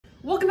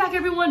Welcome back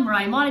everyone,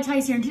 Mariah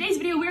Monetize here. In today's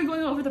video, we're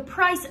going over the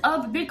price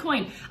of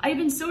Bitcoin. I've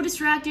been so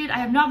distracted. I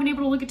have not been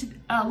able to look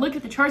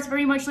at the charts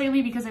very much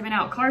lately because I've been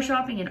out car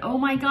shopping, and oh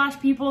my gosh,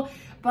 people,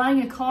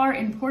 buying a car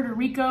in Puerto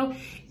Rico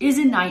is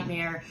a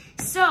nightmare.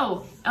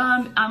 So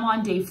I'm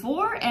on day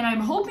 4 and I'm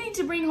hoping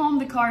to bring home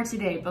the car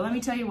today, but let me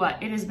tell you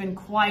what, it has been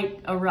quite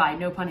a ride,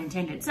 no pun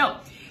intended. So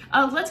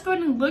let's go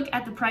ahead and look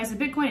at the price of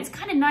Bitcoin. It's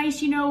kind of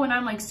nice, you know, when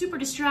I'm like super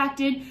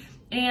distracted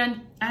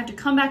and I have to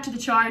come back to the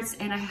charts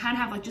and I had to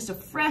have like just a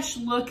fresh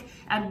look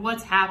at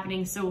what's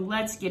happening. So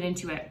let's get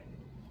into it.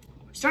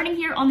 Starting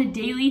here on the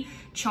daily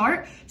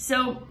chart.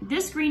 So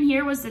this green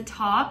here was the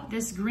top,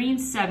 this green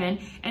 7.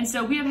 And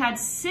so we have had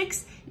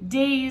 6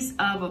 days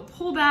of a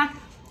pullback.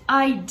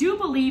 I do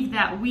believe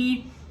that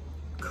we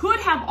could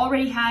have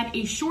already had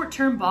a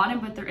short-term bottom,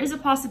 but there is a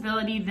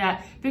possibility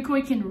that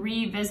Bitcoin can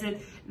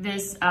revisit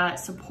this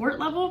support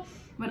level.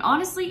 But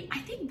honestly, I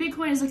think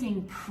Bitcoin is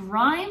looking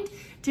primed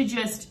to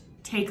just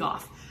take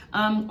off,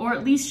 or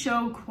at least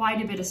show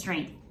quite a bit of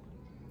strength.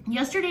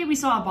 Yesterday, we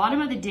saw a bottom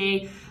of the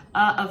day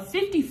of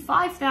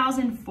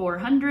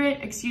 55,400,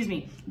 excuse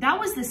me, that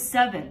was the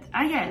 7th.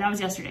 Yeah, that was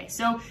yesterday.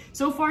 So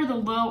far the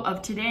low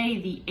of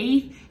today, the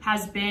 8th,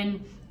 has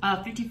been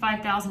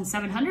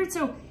 55,700.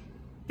 So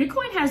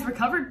Bitcoin has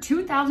recovered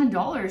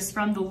 $2,000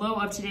 from the low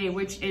of today,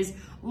 which is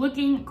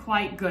looking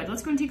quite good.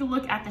 Let's go and take a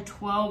look at the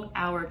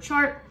 12-hour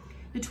chart.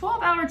 The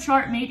 12-hour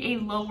chart made a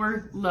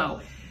lower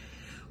low,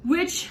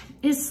 which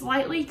is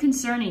slightly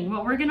concerning.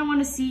 What we're gonna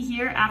wanna see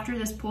here after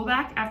this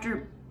pullback,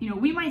 after, you know,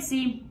 we might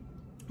see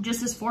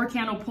just this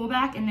 4-candle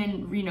pullback and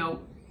then, you know,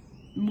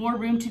 more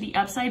room to the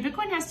upside.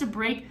 Bitcoin has to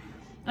break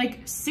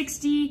like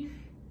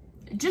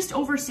just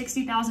over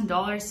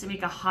 $60,000 to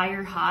make a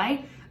higher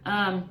high.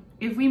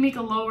 If we make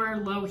a lower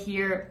low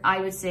here,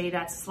 I would say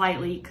that's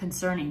slightly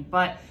concerning.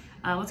 But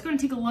let's go and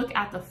take a look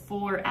at the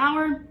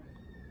 4-hour.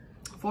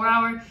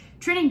 4-hour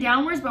trending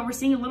downwards, but we're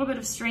seeing a little bit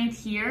of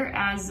strength here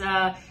as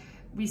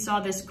we saw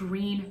this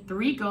green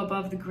 3 go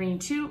above the green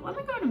 2. Let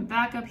me go ahead and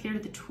back up here to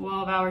the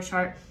 12-hour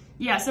chart.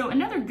 Yeah, so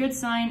another good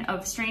sign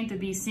of strength would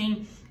be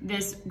seeing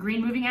this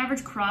green moving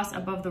average cross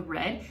above the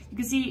red. You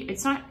can see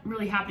it's not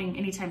really happening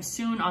anytime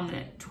soon on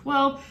the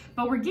 12,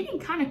 but we're getting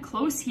kind of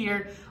close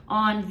here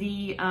on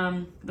the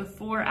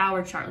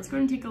 4-hour chart. Let's go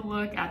ahead and take a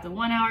look at the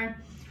 1-hour.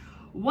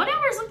 1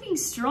 hour is looking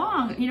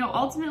strong. You know,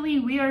 ultimately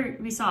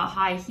we saw a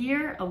high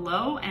here, a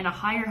low, and a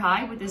higher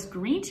high with this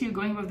green 2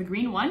 going above the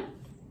green 1.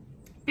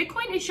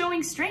 Bitcoin is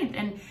showing strength,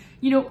 and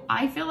you know,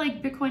 I feel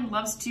like Bitcoin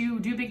loves to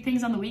do big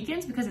things on the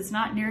weekends because it's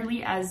not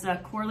nearly as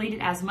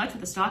correlated as much with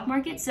the stock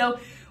market. So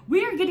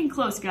we are getting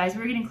close, guys.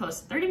 We're getting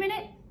close.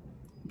 30-minute,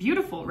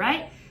 beautiful,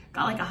 right?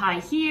 Got like a high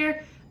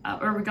here,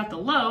 or we got the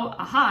low,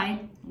 a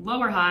high,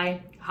 lower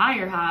high,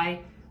 higher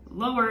high,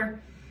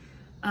 lower,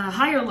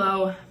 higher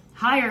low,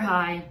 higher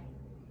high.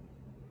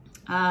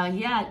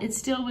 Yeah, it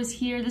still was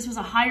here. This was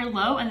a higher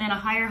low and then a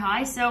higher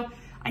high. So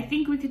I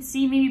think we could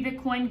see maybe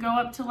Bitcoin go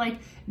up to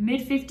like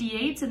mid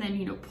 58s and then,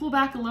 you know, pull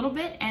back a little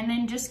bit and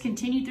then just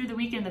continue through the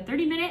weekend. The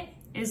 30-minute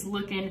is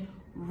looking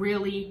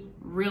really,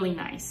 really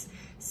nice.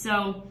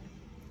 So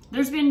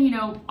there's been, you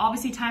know,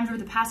 obviously times over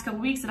the past couple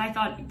weeks that I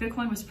thought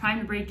Bitcoin was primed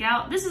to break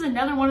out. This is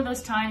another one of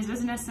those times. It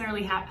doesn't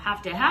necessarily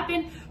have to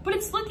happen, but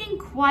it's looking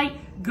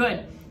quite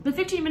good. The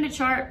 15-minute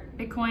chart,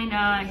 Bitcoin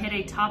hit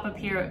a top up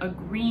here, a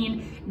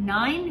green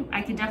 9.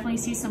 I could definitely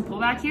see some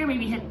pullback here.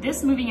 Maybe hit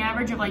this moving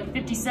average of like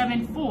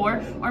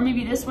 57.4, or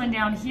maybe this one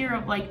down here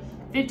of like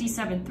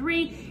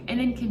 57.3, and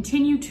then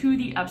continue to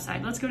the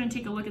upside. Let's go ahead and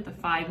take a look at the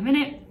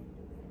 5-minute.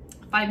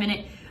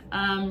 5-minute,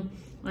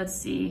 let's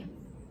see.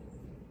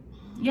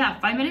 Yeah,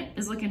 5-minute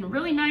is looking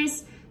really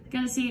nice.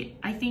 Gonna see,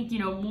 I think, you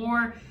know,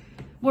 more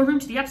room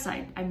to the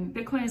upside.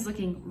 Bitcoin is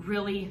looking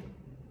really,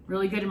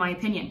 really good in my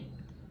opinion.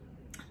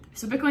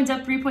 So Bitcoin's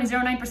up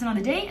 3.09% on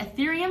the day.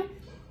 Ethereum,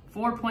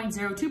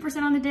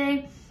 4.02% on the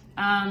day.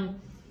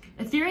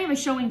 Ethereum is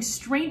showing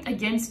strength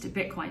against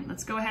Bitcoin.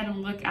 Let's go ahead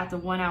and look at the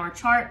 1-hour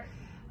chart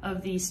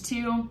of these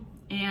two.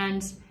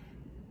 And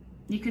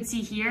you could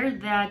see here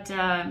that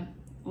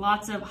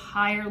lots of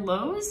higher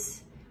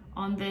lows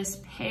on this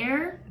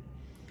pair.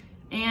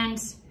 And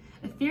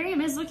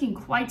Ethereum is looking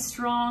quite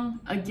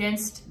strong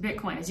against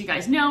Bitcoin. As you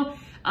guys know,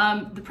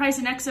 the price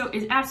in XO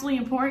is absolutely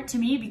important to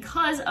me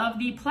because of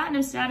the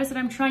platinum status that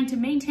I'm trying to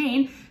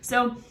maintain.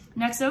 So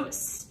Nexo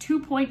is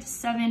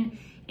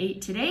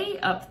 2.78 today,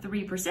 up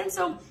 3%.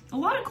 So a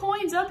lot of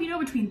coins up, you know,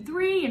 between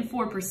 3 and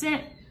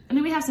 4%. And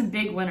then we have some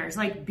big winners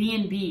like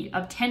BNB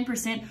up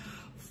 10%,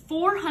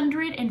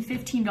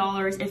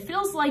 $415. It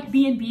feels like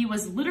BNB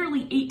was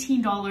literally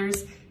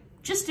 $18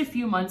 just a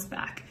few months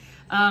back.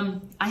 I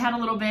had a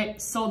little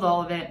bit, sold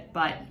all of it,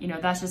 but you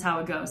know, that's just how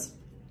it goes.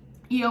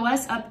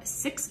 EOS up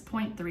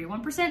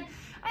 6.31%.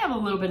 I have a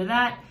little bit of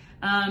that.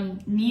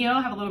 NEO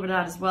have a little bit of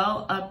that as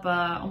well, up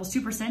almost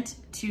 2%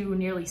 to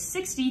nearly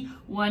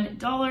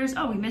 $61.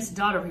 Oh, we missed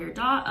DOT over here.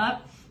 DOT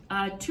up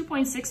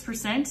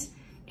 2.6%.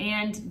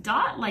 And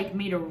DOT like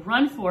made a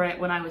run for it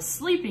when I was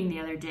sleeping the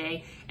other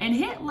day and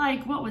hit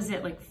like, what was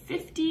it? Like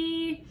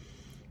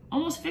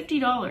almost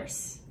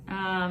 $50.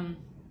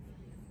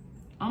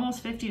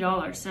 almost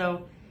 $50.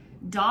 So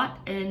DOT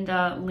and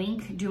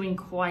Link doing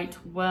quite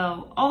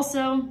well.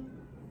 Also,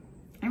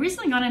 I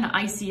recently got into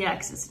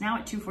ICX. It's now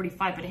at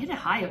 245, but it hit a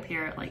high up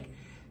here at like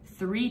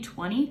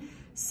 320.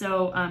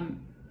 So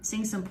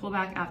seeing some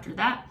pullback after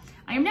that.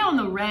 I am now in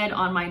the red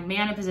on my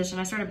Mana position.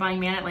 I started buying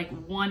Mana at like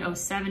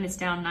 107. It's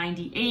down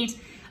 98.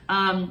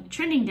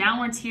 Trending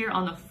downwards here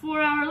on the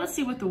 4 hour. Let's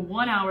see what the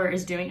 1 hour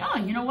is doing. Oh,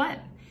 you know what?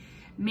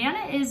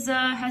 Mana is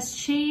has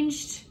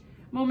changed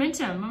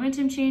momentum.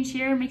 Momentum change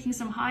here, making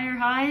some higher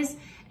highs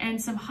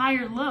and some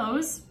higher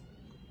lows.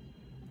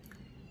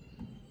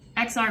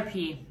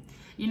 XRP.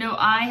 You know,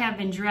 I have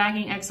been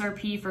dragging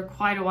XRP for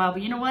quite a while,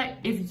 but you know what?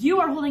 If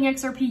you are holding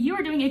XRP, you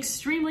are doing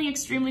extremely,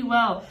 extremely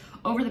well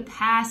over the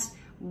past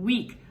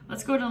week.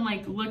 Let's go to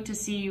like look to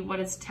see what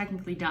it's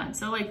technically done.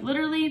 So like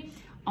literally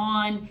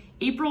on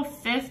April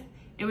 5th,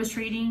 it was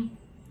trading,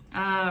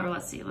 or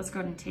let's see, let's go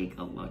ahead and take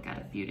a look at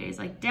a few days,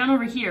 like down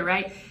over here,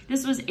 right?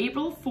 This was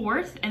April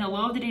 4th and the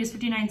low of the day is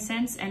 59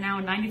 cents and now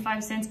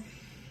 95 cents.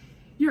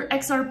 Your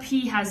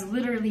XRP has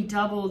literally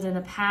doubled in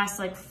the past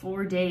like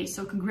 4 days.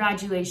 So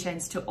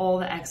congratulations to all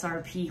the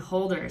XRP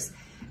holders.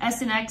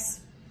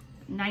 SNX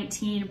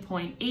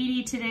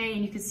 19.80 today.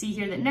 And you can see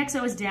here that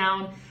Nexo is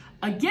down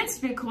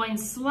against Bitcoin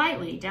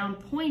slightly, down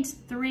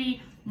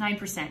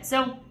 0.39%.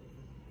 So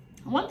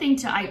one thing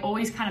I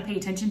always kind of pay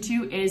attention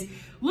to is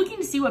looking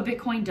to see what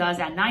Bitcoin does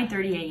at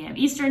 9:30 a.m.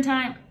 Eastern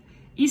time,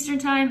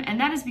 and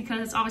that is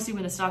because it's obviously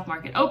when the stock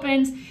market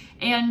opens,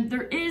 and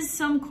there is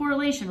some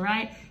correlation,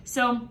 right?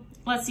 So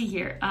let's see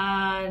here,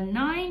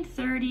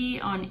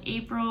 9:30 on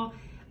April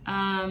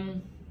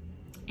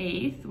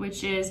 8th,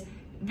 which is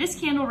this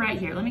candle right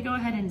here. Let me go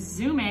ahead and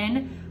zoom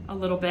in a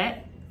little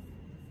bit.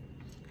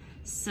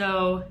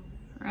 So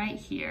right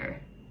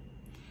here,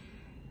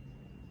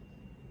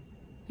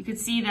 you could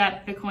see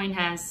that Bitcoin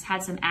has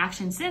had some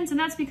action since, and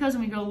that's because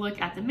when we go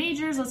look at the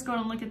majors, let's go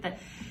and look at the,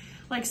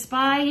 like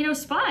SPY, you know,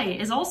 SPY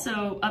is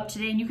also up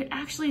today, and you could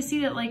actually see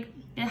that like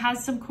it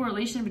has some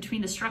correlation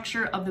between the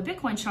structure of the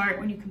Bitcoin chart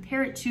when you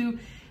compare it to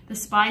the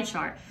SPY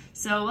chart.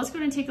 So let's go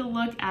ahead and take a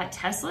look at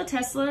Tesla.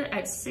 Tesla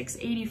at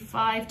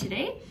 685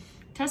 today.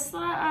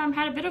 Tesla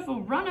had a bit of a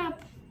run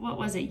up, what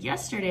was it,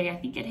 yesterday? I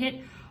think it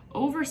hit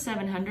over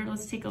 700.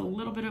 Let's take a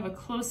little bit of a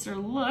closer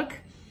look.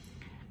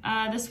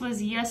 This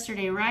was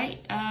yesterday,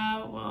 right?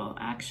 Well,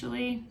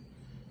 actually,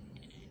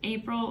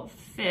 April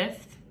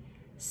 5th,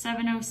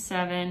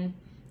 707.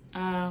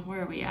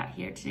 Where are we at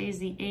here? Today's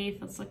the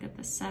 8th. Let's look at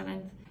the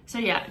 7th. So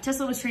yeah,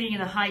 Tesla was trading in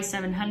the high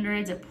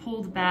 700s. It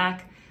pulled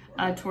back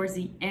towards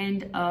the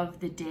end of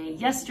the day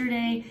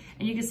yesterday.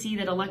 And you can see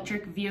that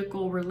electric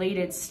vehicle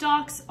related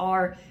stocks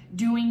are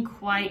doing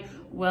quite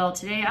well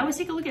today. I would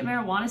take a look at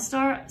marijuana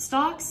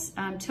stocks.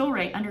 Till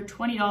rate under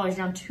 $20,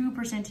 down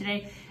 2%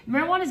 today.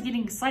 Marijuana is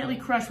getting slightly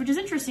crushed, which is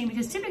interesting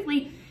because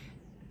typically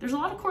there's a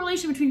lot of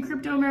correlation between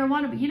crypto and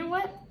marijuana, but you know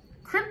what?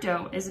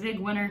 Crypto is a big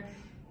winner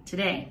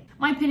today.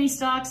 My penny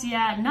stocks,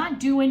 yeah, not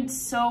doing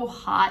so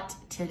hot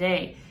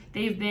today.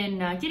 They've been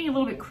getting a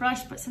little bit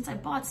crushed, but since I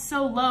bought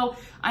so low,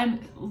 I'm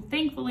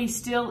thankfully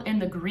still in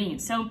the green.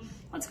 So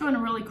let's go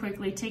and really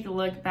quickly take a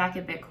look back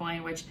at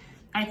Bitcoin, which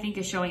I think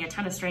is showing a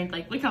ton of strength.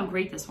 Like, look how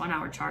great this 1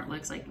 hour chart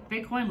looks. Like,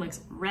 Bitcoin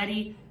looks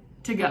ready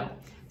to go.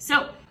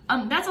 So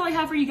that's all I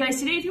have for you guys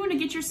today. If you want to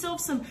get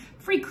yourself some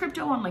free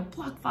crypto on like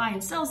BlockFi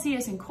and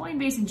Celsius and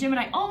Coinbase and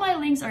Gemini, all my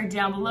links are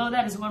down below.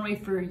 That is one way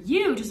for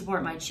you to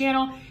support my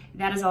channel.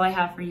 That is all I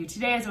have for you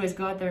today. As always,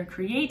 go out there and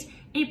create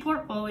a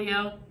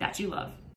portfolio that you love.